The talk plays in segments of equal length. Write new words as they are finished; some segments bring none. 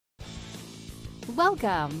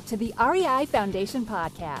Welcome to the REI Foundation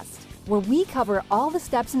Podcast, where we cover all the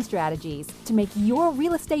steps and strategies to make your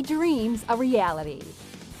real estate dreams a reality.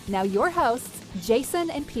 Now your hosts, Jason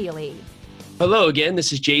and Peely. Hello again.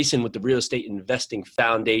 This is Jason with the Real Estate Investing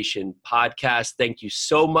Foundation podcast. Thank you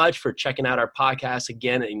so much for checking out our podcast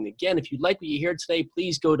again. And again, if you like what you hear today,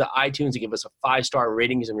 please go to iTunes and give us a 5-star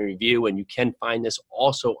ratings and review. And you can find this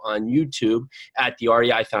also on YouTube at the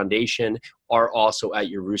REI Foundation or also at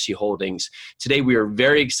your Russi Holdings. Today, we are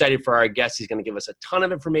very excited for our guest. He's going to give us a ton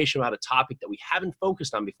of information about a topic that we haven't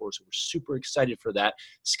focused on before, so we're super excited for that.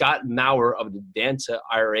 Scott Maurer of the Advanta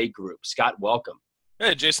IRA Group. Scott, welcome.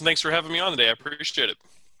 Hey, Jason, thanks for having me on today. I appreciate it.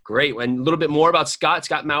 Great. And a little bit more about Scott.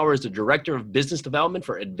 Scott Maurer is the Director of Business Development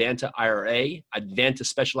for Advanta IRA. Advanta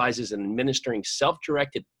specializes in administering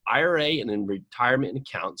self-directed IRA and in retirement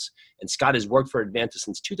accounts. And Scott has worked for Advanta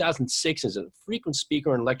since 2006 as a frequent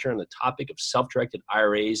speaker and lecturer on the topic of self-directed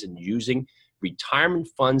IRAs and using retirement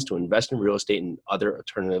funds to invest in real estate and other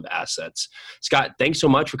alternative assets. Scott, thanks so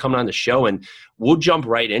much for coming on the show, and we'll jump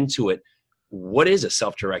right into it. What is a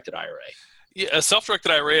self-directed IRA? Yeah, a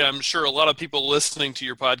self-directed IRA, I'm sure a lot of people listening to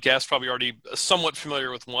your podcast probably already somewhat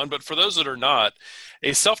familiar with one, but for those that are not,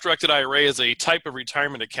 a self-directed IRA is a type of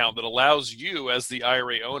retirement account that allows you as the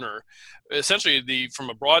IRA owner, essentially from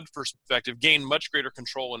a broad perspective, gain much greater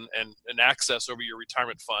control and access over your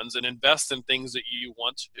retirement funds and invest in things that you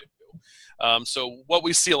want to do. So what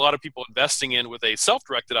we see a lot of people investing in with a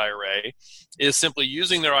self-directed IRA is simply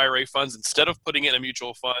using their IRA funds instead of putting it in a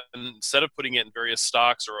mutual fund, instead of putting it in various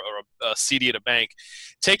stocks or a CD at a bank,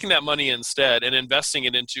 taking that money instead and investing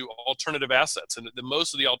it into alternative assets. And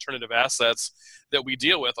most of the alternative assets that we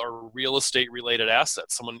deal with are real estate related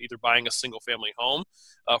assets. Someone either buying a single family home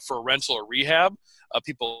for a rental or rehab,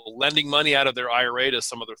 people lending money out of their IRA to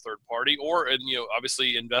some other third party, or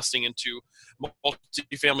obviously investing into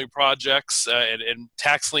multi-family projects and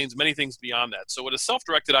tax liens, many things beyond that. So what a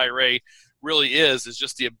self-directed IRA really is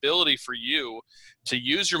just the ability for you to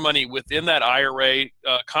use your money within that IRA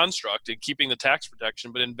construct and keeping the tax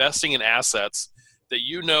protection, but investing in assets that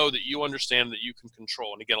you know, that you understand, that you can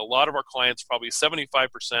control. And again, a lot of our clients, probably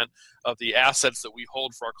 75% of the assets that we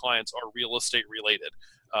hold for our clients are real estate related.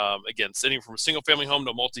 Again, sitting from a single family home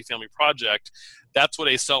to a multi-family project, that's what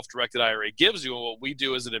a self-directed IRA gives you. And what we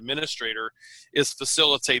do as an administrator is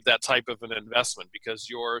facilitate that type of an investment, because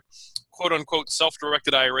your quote unquote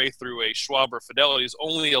self-directed IRA through a Schwab or Fidelity is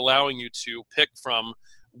only allowing you to pick from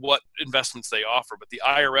what investments they offer, but the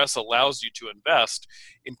IRS allows you to invest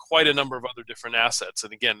in quite a number of other different assets.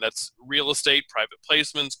 And again, that's real estate, private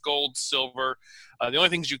placements, gold, silver. The only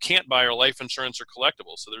things you can't buy are life insurance or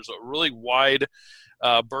collectibles. So there's a really wide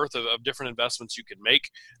berth of different investments you can make.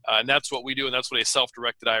 And that's what we do. And that's what a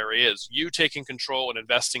self-directed IRA is. You taking control and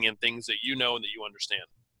investing in things that you know and that you understand.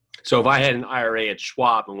 So if I had an IRA at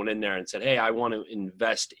Schwab and went in there and said, hey, I want to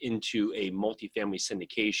invest into a multifamily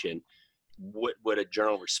syndication, what would a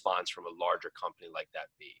general response from a larger company like that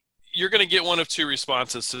be? You're going to get one of two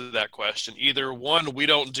responses to that question. Either one, we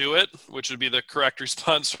don't do it, which would be the correct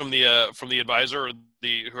response from the advisor or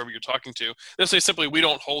whoever you're talking to. They'll say simply, we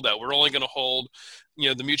don't hold that. We're only going to hold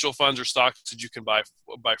the mutual funds or stocks that you can buy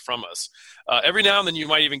from us. Every now and then you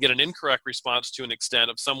might even get an incorrect response to an extent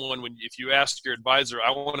of someone if you ask your advisor,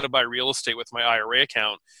 I want to buy real estate with my IRA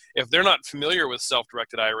account. If they're not familiar with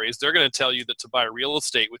self-directed IRAs, they're going to tell you that to buy real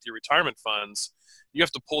estate with your retirement funds, you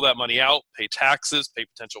have to pull that money out, pay taxes, pay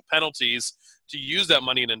potential penalties to use that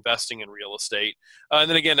money in investing in real estate. And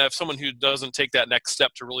then again, if someone who doesn't take that next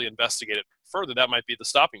step to really investigate it further, that might be the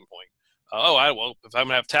stopping point. If I'm going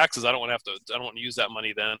to have taxes, I don't want to use that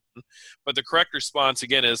money then. But the correct response,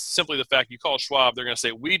 again, is simply the fact you call Schwab, they're going to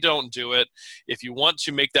say, we don't do it. If you want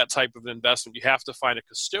to make that type of investment, you have to find a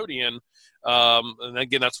custodian. And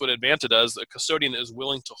again, that's what Advanta does. A custodian is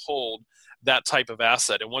willing to hold that type of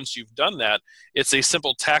asset. And once you've done that, it's a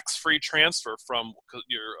simple tax-free transfer from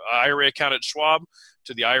your IRA account at Schwab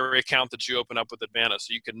to the IRA account that you open up with Advanta.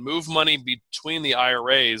 So you can move money between the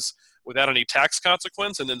IRAs without any tax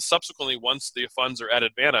consequence. And then subsequently, once the funds are at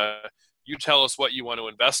Advanta, you tell us what you want to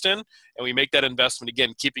invest in, and we make that investment,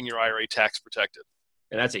 again, keeping your IRA tax protected.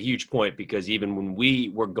 And that's a huge point, because even when we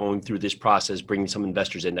were going through this process, bringing some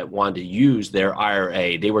investors in that wanted to use their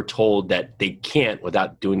IRA, they were told that they can't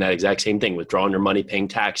without doing that exact same thing, withdrawing their money, paying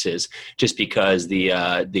taxes, just because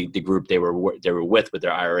the group they were with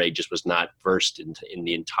their IRA just was not versed in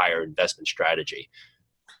the entire investment strategy.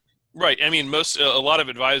 Right. I mean, a lot of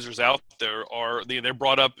advisors out there they're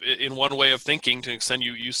brought up in one way of thinking. To an extent,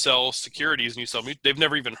 you sell securities and you sell. They've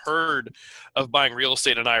never even heard of buying real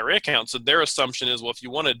estate in an IRA account. So their assumption is, well, if you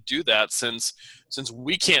want to do that, since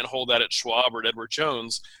we can't hold that at Schwab or at Edward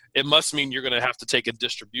Jones, it must mean you're going to have to take a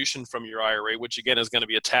distribution from your IRA, which again is going to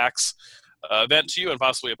be a tax event to you and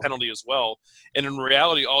possibly a penalty as well. And in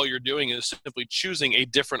reality, all you're doing is simply choosing a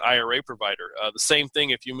different IRA provider. The same thing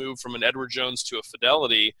if you move from an Edward Jones to a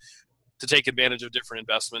Fidelity to take advantage of different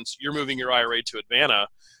investments, you're moving your IRA to Advana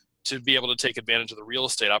to be able to take advantage of the real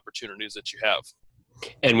estate opportunities that you have.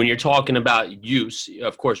 And when you're talking about use,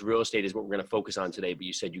 of course, real estate is what we're going to focus on today, but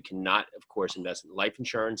you said you cannot, of course, invest in life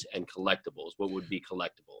insurance and collectibles. What would be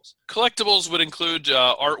collectibles? Collectibles would include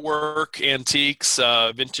artwork, antiques,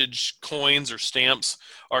 vintage coins or stamps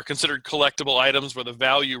are considered collectible items where the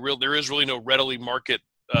value, there is really no readily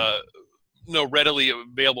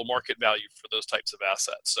available market value for those types of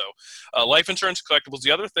assets. So life insurance, collectibles. The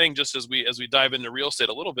other thing, just as we dive into real estate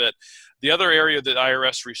a little bit, the other area that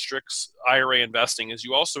IRS restricts IRA investing is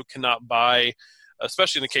you also cannot buy,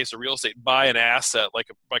 especially in the case of real estate, buy an asset like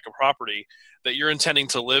a property that you're intending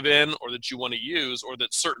to live in or that you want to use or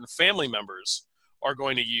that certain family members are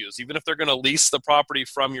going to use. Even if they're going to lease the property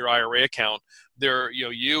from your IRA account,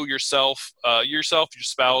 yourself, your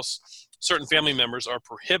spouse, certain family members are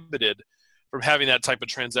prohibited from having that type of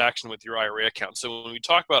transaction with your IRA account. So when we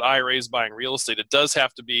talk about IRAs buying real estate, it does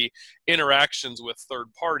have to be interactions with third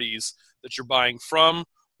parties that you're buying from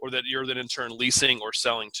or that you're then in turn leasing or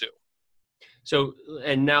selling to. So,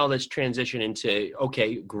 and now let's transition into,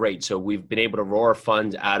 okay, great. So we've been able to roll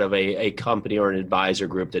funds out of a company or an advisor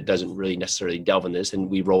group that doesn't really necessarily delve in this, and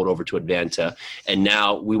we rolled over to Advanta. And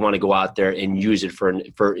now we want to go out there and use it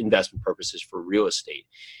for investment purposes for real estate.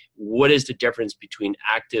 What is the difference between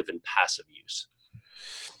active and passive use?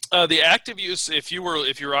 The active use, if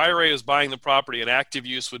your IRA is buying the property, an active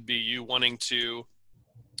use would be you wanting to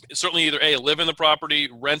certainly either live in the property,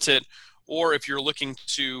 rent it, or if you're looking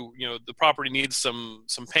to, the property needs some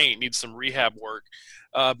paint, needs some rehab work,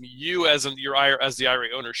 you as the IRA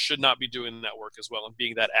owner should not be doing that work as well and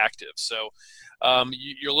being that active. So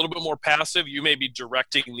you're a little bit more passive. You may be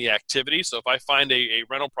directing the activity. So if I find a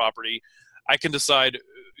rental property, I can decide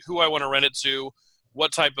who I want to rent it to,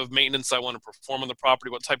 what type of maintenance I want to perform on the property,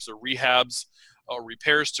 what types of rehabs or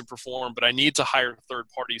repairs to perform, but I need to hire third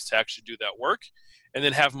parties to actually do that work and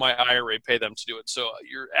then have my IRA pay them to do it. So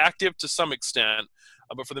you're active to some extent,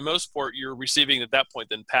 but for the most part, you're receiving at that point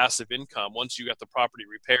then passive income. Once you got the property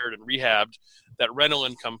repaired and rehabbed, that rental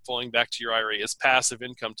income flowing back to your IRA is passive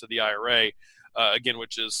income to the IRA, again,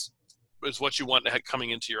 which is what you want coming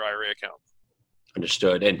into your IRA account.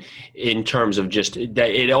 Understood. And in terms of just that,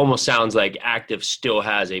 it almost sounds like active still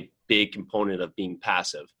has a big component of being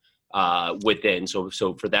passive within. So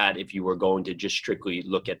for that, if you were going to just strictly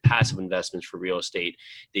look at passive investments for real estate,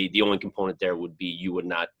 the only component there would be you would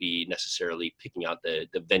not be necessarily picking out the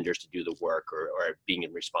vendors to do the work or being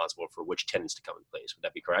responsible for which tenants to come in place. Would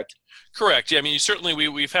that be correct? Correct. Yeah. I mean, certainly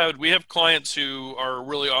we have clients who are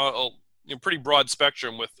really pretty broad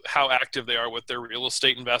spectrum with how active they are with their real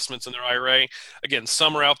estate investments in their IRA. Again,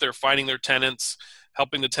 some are out there finding their tenants,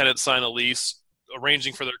 helping the tenants sign a lease,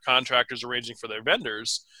 arranging for their contractors, arranging for their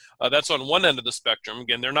vendors. That's on one end of the spectrum.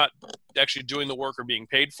 Again, they're not actually doing the work or being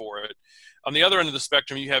paid for it. On the other end of the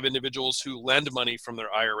spectrum, you have individuals who lend money from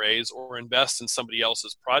their IRAs or invest in somebody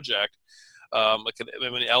else's project, like an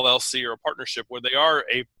LLC or a partnership, where they are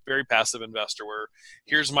a very passive investor. Where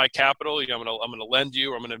here's my capital, I'm going to lend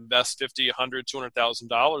you, or I'm going to invest $50,000, $100,000,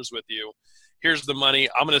 $200,000 with you. Here's the money.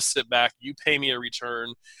 I'm going to sit back. You pay me a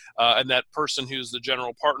return, and that person who's the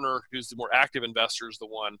general partner, who's the more active investor, is the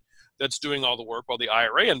one that's doing all the work, while the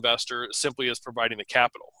IRA investor simply is providing the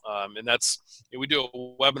capital. And that's, we do a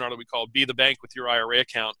webinar that we call "Be the Bank with Your IRA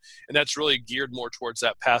Account," and that's really geared more towards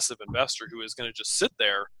that passive investor who is going to just sit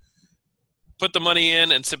there, put the money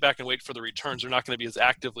in, and sit back and wait for the returns. They're not going to be as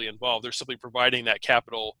actively involved. They're simply providing that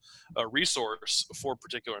capital resource for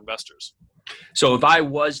particular investors. So if I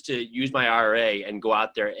was to use my IRA and go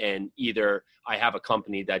out there and either I have a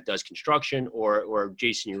company that does construction or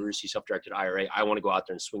Jason, you're self-directed IRA, I want to go out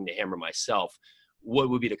there and swing the hammer myself, what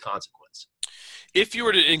would be the consequence? If you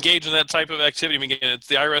were to engage in that type of activity, again,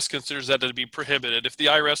 the IRS considers that to be prohibited. If the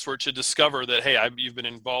IRS were to discover that, hey, you've been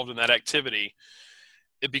involved in that activity,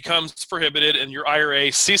 it becomes prohibited, and your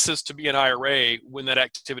IRA ceases to be an IRA when that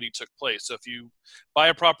activity took place. So if you buy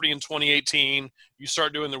a property in 2018, you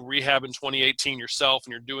start doing the rehab in 2018 yourself,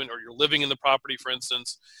 and you're living in the property, for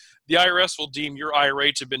instance, the IRS will deem your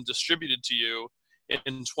IRA to have been distributed to you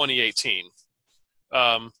in 2018.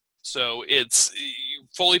 So it's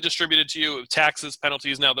fully distributed to you, taxes,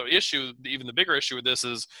 penalties. Now the issue, even the bigger issue with this,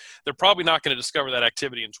 is they're probably not going to discover that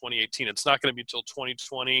activity in 2018. It's not going to be until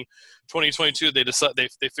 2020, 2022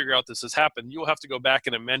 they figure out this has happened. You'll have to go back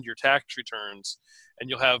and amend your tax returns and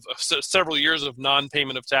you'll have several years of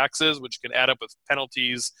non-payment of taxes, which can add up with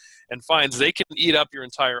penalties and fines. They can eat up your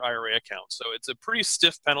entire IRA account. So it's a pretty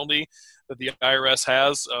stiff penalty that the IRS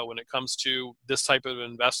has when it comes to this type of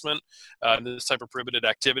investment, this type of prohibited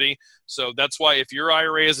activity. So that's why if your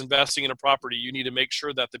IRA is investing in a property, you need to make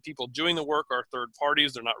sure that the people doing the work are third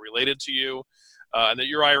parties, they're not related to you, and that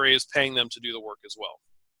your IRA is paying them to do the work as well.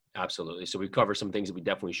 Absolutely. So we've covered some things that we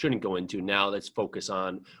definitely shouldn't go into. Now let's focus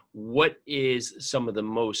on what is some of the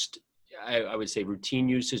most, I would say, routine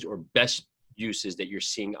uses or best uses that you're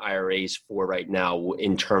seeing IRAs for right now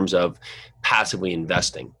in terms of passively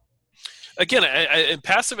investing. Again,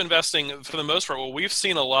 passive investing, for the most part, what we've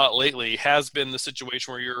seen a lot lately has been the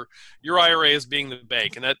situation where your IRA is being the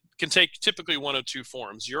bank, and that can take typically one of two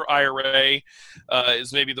forms. Your IRA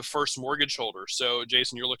is maybe the first mortgage holder. So,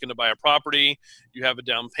 Jason, you're looking to buy a property, you have a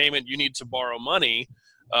down payment, you need to borrow money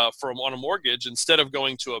on a mortgage. Instead of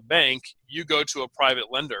going to a bank, you go to a private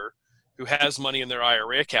lender who has money in their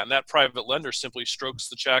IRA account, and that private lender simply strokes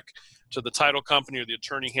the check to the title company or the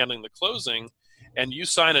attorney handling the closing, and you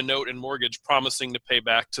sign a note and mortgage promising to pay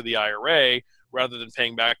back to the IRA rather than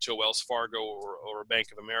paying back to a Wells Fargo or a Bank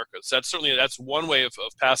of America. So that's one way of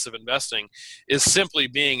passive investing, is simply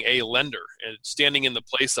being a lender and standing in the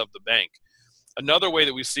place of the bank. Another way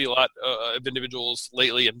that we see a lot of individuals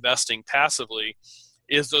lately investing passively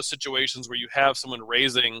is those situations where you have someone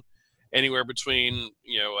raising anywhere between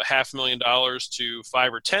 $500,000 to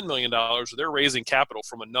 $5 or $10 million. They're raising capital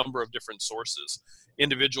from a number of different sources.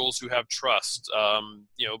 Individuals who have trust,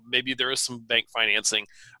 maybe there is some bank financing.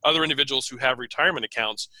 Other individuals who have retirement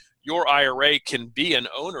accounts. Your IRA can be an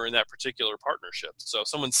owner in that particular partnership. So if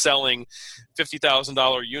someone's selling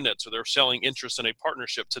 $50,000 units, or they're selling interest in a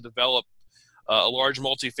partnership to develop a large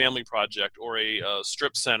multifamily project or a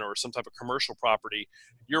strip center or some type of commercial property,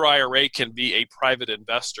 your IRA can be a private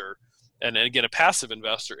investor. And again, a passive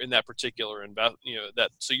investor in that particular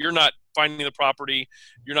so you're not finding the property,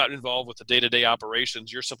 you're not involved with the day-to-day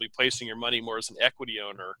operations. You're simply placing your money more as an equity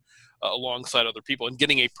owner alongside other people and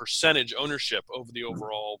getting a percentage ownership over the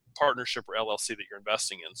overall partnership or LLC that you're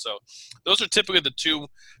investing in. So those are typically the two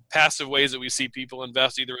passive ways that we see people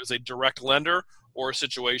invest, either as a direct lender or a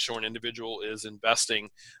situation where an individual is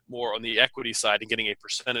investing more on the equity side and getting a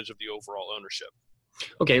percentage of the overall ownership.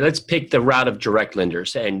 Okay, let's pick the route of direct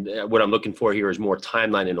lenders. And what I'm looking for here is more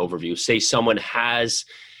timeline and overview. Say someone has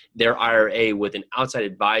their IRA with an outside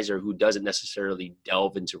advisor who doesn't necessarily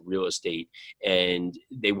delve into real estate, and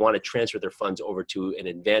they want to transfer their funds over to an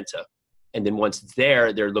Advanta. And then once it's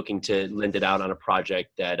there, they're looking to lend it out on a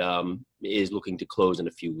project that is looking to close in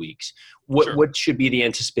a few weeks. What should be the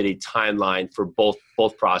anticipated timeline for both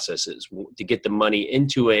processes to get the money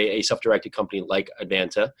into a self-directed company like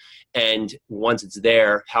Advanta? And once it's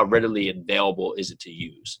there, how readily available is it to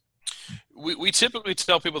use? We typically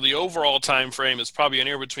tell people the overall time frame is probably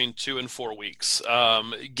anywhere between 2 and 4 weeks.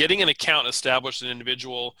 Getting an account established, an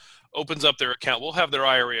individual opens up their account. We'll have their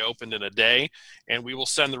IRA opened in a day, and we will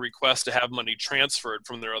send the request to have money transferred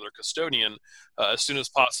from their other custodian as soon as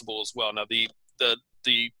possible as well. Now,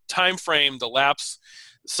 the time frame, the lapse,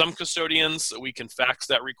 some custodians we can fax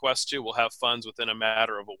that request to. We'll have funds within a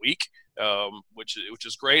matter of a week, which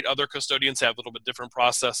is great. Other custodians have a little bit different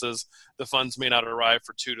processes. The funds may not arrive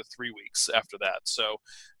for 2 to 3 weeks after that. So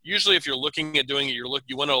usually if you're looking at doing it,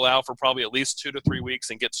 you want to allow for probably at least 2 to 3 weeks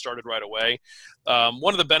and get started right away.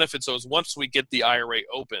 One of the benefits, though, is once we get the IRA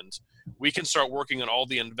opened, we can start working on all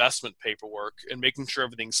the investment paperwork and making sure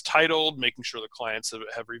everything's titled, making sure the clients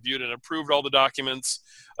have reviewed and approved all the documents.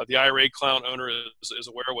 The IRA client owner is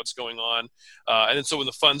aware of what's going on. And then so when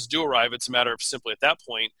the funds do arrive, it's a matter of simply at that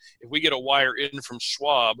point, if we get a wire in from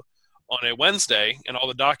Schwab on a Wednesday and all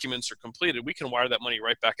the documents are completed, we can wire that money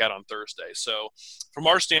right back out on Thursday. So from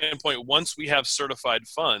our standpoint, once we have certified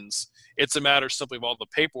funds, it's a matter simply of all the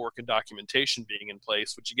paperwork and documentation being in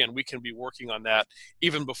place, which again, we can be working on that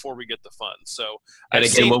even before we get the funds. So, and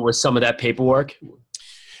again, what was some of that paperwork?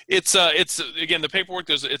 It's again, the paperwork,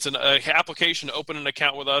 it's an application to open an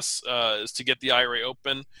account with us is to get the IRA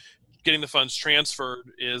open. Getting the funds transferred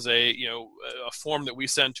is a form that we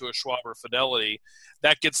send to a Schwab or Fidelity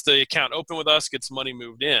that gets the account open with us, gets money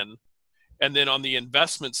moved in. And then on the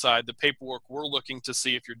investment side, the paperwork we're looking to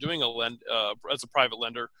see if you're doing as a private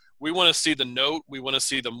lender, we want to see the note, we want to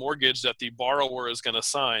see the mortgage that the borrower is going to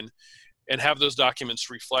sign, and have those documents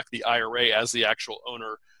reflect the IRA as the actual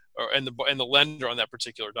owner and the lender on that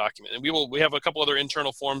particular document. And we have a couple other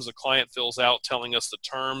internal forms the client fills out telling us the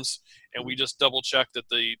terms, and we just double check that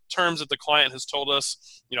the terms that the client has told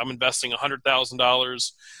us, I'm investing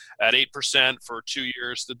 $100,000 at 8% for 2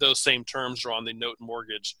 years, that those same terms are on the note and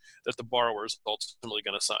mortgage that the borrower is ultimately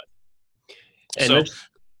going to sign. And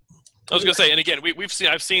So I was going to say, and again,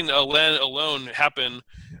 I've seen a loan happen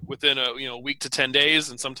within a week to 10 days,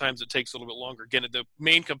 and sometimes it takes a little bit longer. Again, the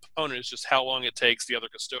main component is just how long it takes the other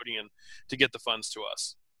custodian to get the funds to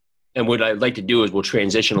us. And what I'd like to do is we'll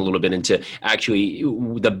transition a little bit into actually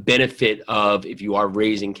the benefit of, if you are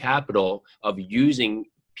raising capital, of using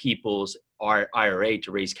people's IRA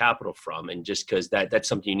to raise capital from. And just because that's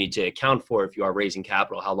something you need to account for if you are raising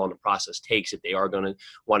capital, how long the process takes, if they are going to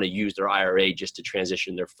want to use their IRA just to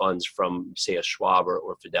transition their funds from, say, a Schwab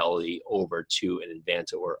or Fidelity over to an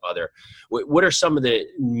Advanta or other. What are some of the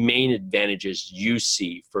main advantages you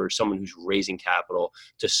see for someone who's raising capital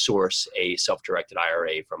to source a self-directed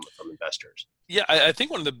IRA from investors? Yeah, I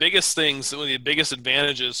think one of the biggest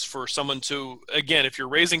advantages for someone to, again, if you're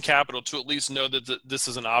raising capital, to at least know that this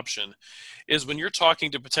is an option, is when you're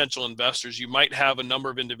talking to potential investors, you might have a number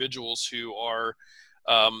of individuals who are,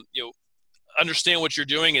 understand what you're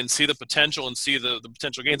doing and see the potential and see the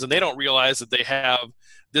potential gains, and they don't realize that they have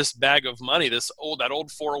this bag of money, that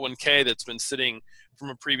old 401k that's been sitting from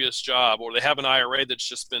a previous job, or they have an IRA that's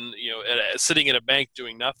just been sitting in a bank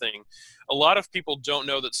doing nothing. A lot of people don't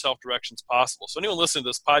know that self-direction is possible. So anyone listening to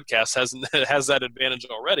this podcast has that advantage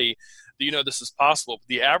already, that this is possible. But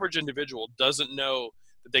the average individual doesn't know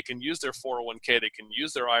that they can use their 401k, they can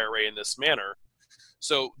use their IRA in this manner.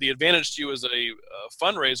 So the advantage to you as a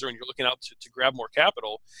fundraiser, and you're looking out to grab more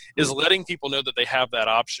capital, is letting people know that they have that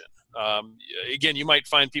option. Again, you might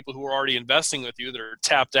find people who are already investing with you that are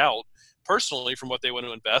tapped out personally from what they want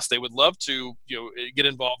to invest. They would love to get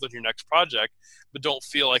involved in your next project, but don't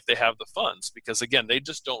feel like they have the funds because, again, they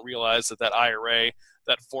just don't realize that IRA,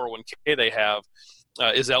 that 401k they have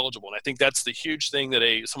is eligible. And I think that's the huge thing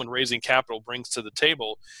that someone raising capital brings to the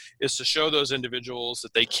table, is to show those individuals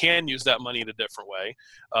that they can use that money in a different way.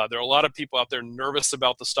 There are a lot of people out there nervous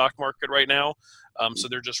about the stock market right now. So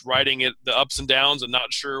they're just riding it, the ups and downs, and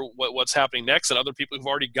not sure what's happening next. And other people who've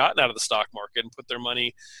already gotten out of the stock market and put their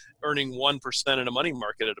money earning 1% in a money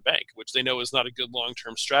market at a bank, which they know is not a good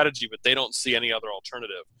long-term strategy, but they don't see any other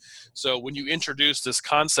alternative. So when you introduce this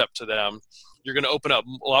concept to them, you're going to open up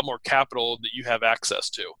a lot more capital that you have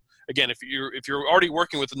access to. Again, if you're already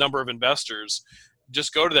working with a number of investors,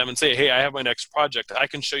 just go to them and say, hey, I have my next project. I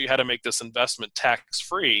can show you how to make this investment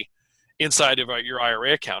tax-free inside of your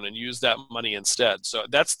IRA account and use that money instead. So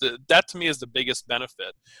that to me is the biggest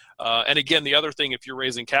benefit. And again, the other thing, if you're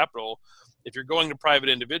raising capital, if you're going to private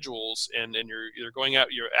individuals and you're either going out,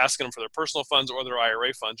 you're asking them for their personal funds or their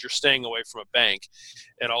IRA funds, you're staying away from a bank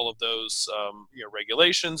and all of those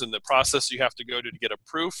regulations and the process you have to go to get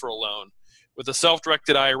approved for a loan. With a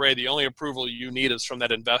self-directed IRA, the only approval you need is from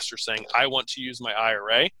that investor saying, I want to use my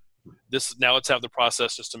IRA. Now let's have the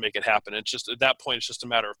process just to make it happen. It's just, at that point, it's just a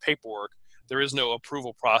matter of paperwork. There is no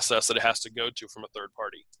approval process that it has to go to from a third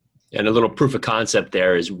party. And a little proof of concept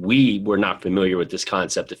there is we were not familiar with this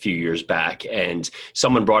concept a few years back, and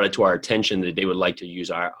someone brought it to our attention that they would like to use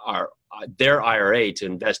their IRA to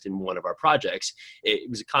invest in one of our projects. It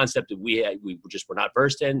was a concept that we just were not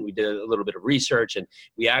versed in. We did a little bit of research, and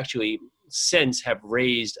we actually since have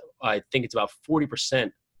raised, I think it's about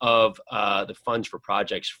 40% of the funds for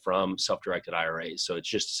projects from self-directed IRAs. So it's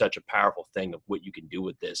just such a powerful thing of what you can do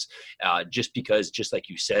with this. Just because, just like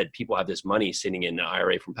you said, people have this money sitting in an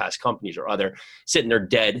IRA from past companies or other, sitting there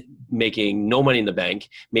dead, making no money in the bank.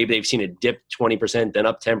 Maybe they've seen it dip 20%, then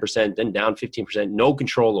up 10%, then down 15%, no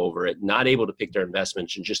control over it, not able to pick their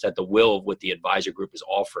investments, and just at the will of what the advisor group is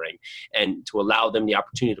offering. And to allow them the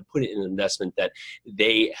opportunity to put it in an investment that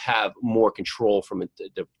they have more control from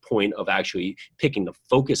the point of actually picking the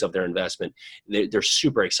focus of their investment, they're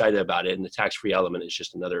super excited about it, and the tax-free element is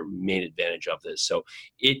just another main advantage of this. So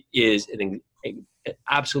it is an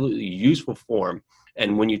absolutely useful form.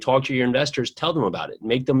 And when you talk to your investors, tell them about it,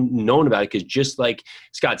 make them known about it, because just like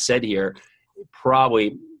Scott said here,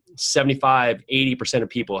 probably 75-80% of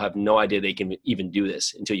people have no idea they can even do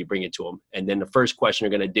this until you bring it to them. And then the first question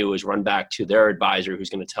they're going to do is run back to their advisor, who's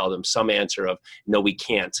going to tell them some answer of, no, we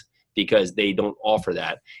can't, because they don't offer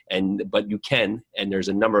that. But you can, and there's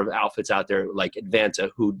a number of outfits out there like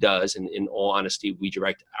Advanta who does, and in all honesty, we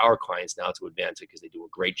direct our clients now to Advanta because they do a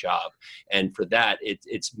great job. And for that,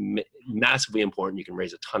 it's massively important. You can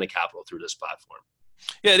raise a ton of capital through this platform.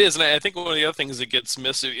 Yeah, it is. And I think one of the other things that gets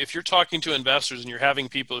missed, if you're talking to investors and you're having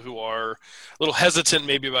people who are a little hesitant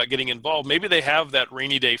maybe about getting involved, maybe they have that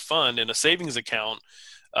rainy day fund in a savings account.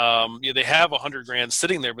 They have $100,000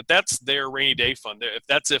 sitting there, but that's their rainy day fund.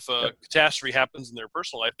 If a catastrophe happens in their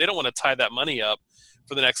personal life, they don't want to tie that money up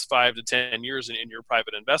for the next 5 to 10 years in your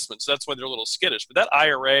private investment. So that's why they're a little skittish. But that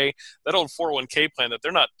IRA, that old 401k plan that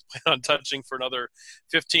they're not planning on touching for another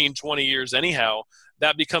 15, 20 years anyhow,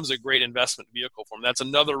 that becomes a great investment vehicle for them. That's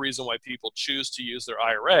another reason why people choose to use their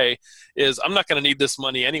IRA is I'm not going to need this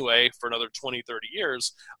money anyway for another 20, 30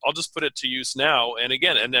 years. I'll just put it to use now. And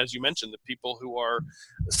again, and as you mentioned, the people who are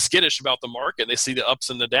skittish about the market, they see the ups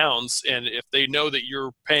and the downs. And if they know that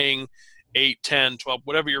you're paying 8, 10, 12,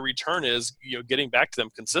 whatever your return is, getting back to them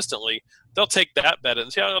consistently, they'll take that bet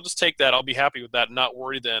and say, I'll just take that. I'll be happy with that and not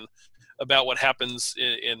worry then about what happens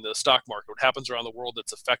in the stock market, what happens around the world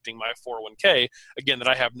that's affecting my 401k, again, that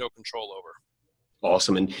I have no control over.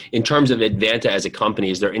 Awesome. And in terms of Advanta as a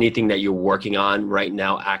company, is there anything that you're working on right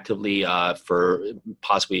now actively for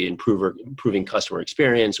possibly improving customer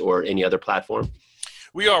experience or any other platform?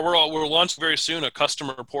 We're launching very soon a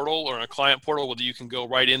customer portal or a client portal where you can go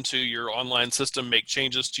right into your online system, make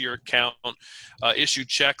changes to your account, issue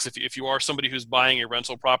checks. If you are somebody who's buying a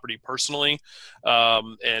rental property personally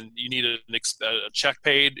and you need a check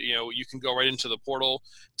paid, you can go right into the portal,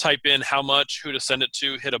 type in how much, who to send it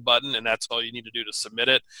to, hit a button, and that's all you need to do to submit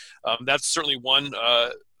it. That's certainly one.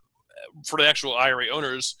 For the actual IRA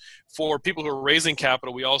owners. For people who are raising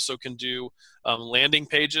capital, we also can do landing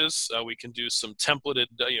pages. We can do some templated,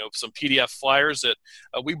 some PDF flyers that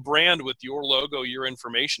we brand with your logo, your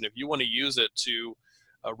information. If you want to use it to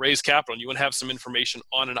raise capital and you want to have some information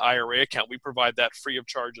on an IRA account, we provide that free of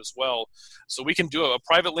charge as well. So we can do a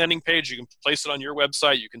private landing page. You can place it on your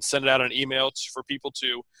website. You can send it out an email for people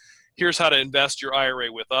to, here's how to invest your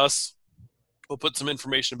IRA with us. We'll put some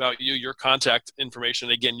information about you, your contact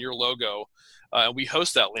information, again, your logo. We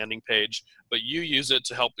host that landing page, but you use it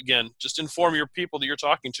to help, again, just inform your people that you're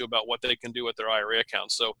talking to about what they can do with their IRA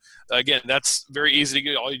accounts. So, again, that's very easy to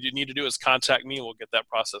get. All you need to do is contact me and we'll get that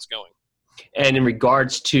process going. And in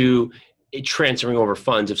regards to transferring over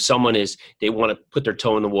funds, if someone they want to put their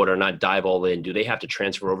toe in the water and not dive all in, do they have to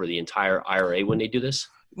transfer over the entire IRA when they do this?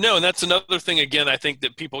 No, and that's another thing, again, I think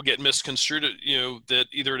that people get misconstrued, that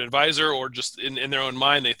either an advisor or just in their own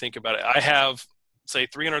mind, they think about it. I have, say,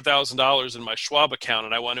 $300,000 in my Schwab account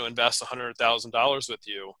and I want to invest $100,000 with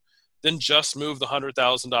you, then just move the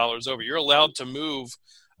 $100,000 over. You're allowed to move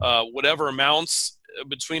whatever amounts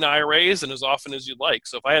between IRAs and as often as you'd like.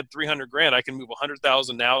 So if I had 300 grand, I can move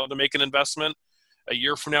 100,000 now to make an investment. A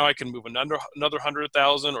year from now, I can move another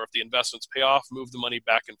 100,000, or if the investments pay off, move the money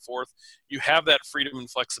back and forth. You have that freedom and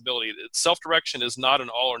flexibility. Self-direction is not an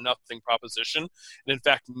all or nothing proposition. And in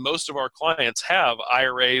fact, most of our clients have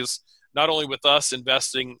IRAs, not only with us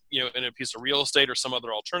investing, in a piece of real estate or some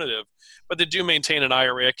other alternative, but they do maintain an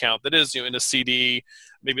IRA account that is, in a CD,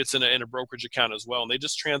 maybe it's in a brokerage account as well. And they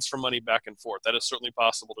just transfer money back and forth. That is certainly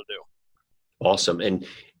possible to do. Awesome. And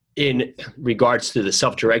in regards to the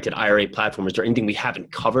self-directed IRA platform, is there anything we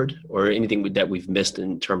haven't covered or anything that we've missed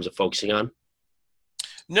in terms of focusing on?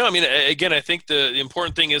 No, I mean, again, I think the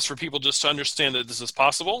important thing is for people just to understand that this is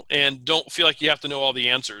possible and don't feel like you have to know all the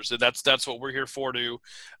answers. That's what we're here for.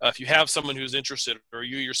 If you have someone who's interested or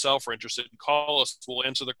you yourself are interested, call us. We'll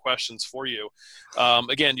answer the questions for you.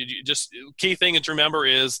 Again, key thing to remember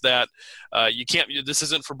is that this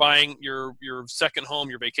isn't for buying your second home,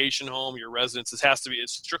 your vacation home, your residence. It's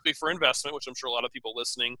strictly for investment, which I'm sure a lot of people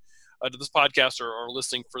listening to this podcast are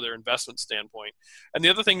listening for their investment standpoint. And the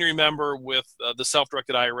other thing to remember with the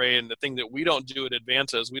self-directed IRA, and the thing that we don't do at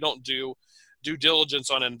Advanta, is we don't do due diligence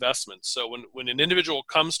on investments. So when an individual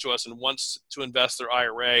comes to us and wants to invest their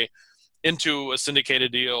IRA into a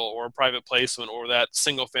syndicated deal or a private placement or that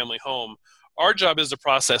single family home, our job is to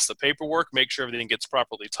process the paperwork, make sure everything gets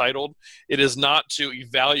properly titled. It is not to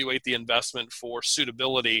evaluate the investment for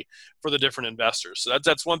suitability for the different investors. So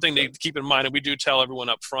that's one thing to keep in mind. And we do tell everyone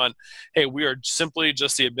up front, hey, we are simply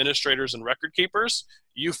just the administrators and record keepers.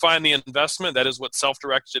 You find the investment. That is what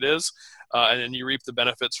self-directed is. And then you reap the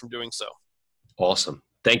benefits from doing so. Awesome.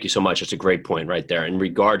 Thank you so much. That's a great point right there. In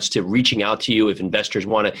regards to reaching out to you, if investors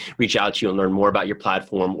want to reach out to you and learn more about your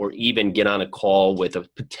platform or even get on a call with a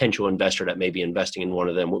potential investor that may be investing in one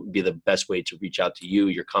of them, what would be the best way to reach out to you,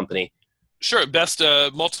 your company? Sure. Best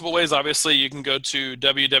multiple ways. Obviously, you can go to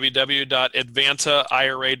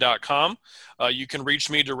www.advantaira.com. You can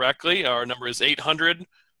reach me directly. Our number is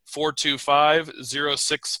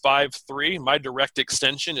 800-425-0653. My direct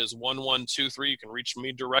extension is 1123. You can reach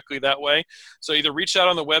me directly that way. So either reach out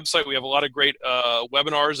on the website. We have a lot of great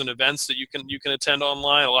webinars and events that you can attend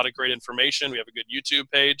online, a lot of great information. We have a good YouTube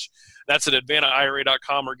page. That's at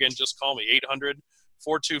advantaira.com, or again, just call me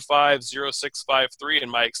 800-425-0653,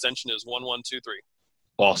 and my extension is 1123.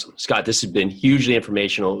 Awesome. Scott, this has been hugely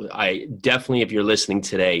informational. I definitely, if you're listening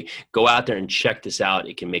today, go out there and check this out.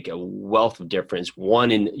 It can make a wealth of difference.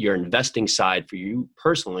 One, in your investing side for you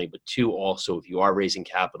personally, but two, also, if you are raising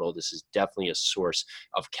capital, this is definitely a source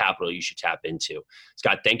of capital you should tap into.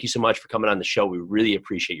 Scott, thank you so much for coming on the show. We really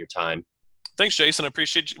appreciate your time. Thanks, Jason. I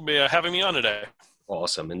appreciate you having me on today.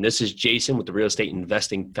 Awesome. And this is Jason with the Real Estate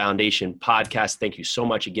Investing Foundation podcast. Thank you so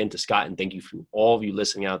much again to Scott, and thank you for all of you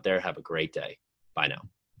listening out there. Have a great day. Bye now.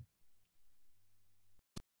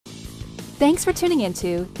 Thanks for tuning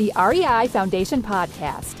into the REI Foundation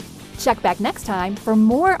podcast. Check back next time for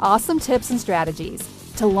more awesome tips and strategies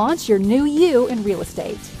to launch your new you in real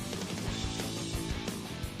estate.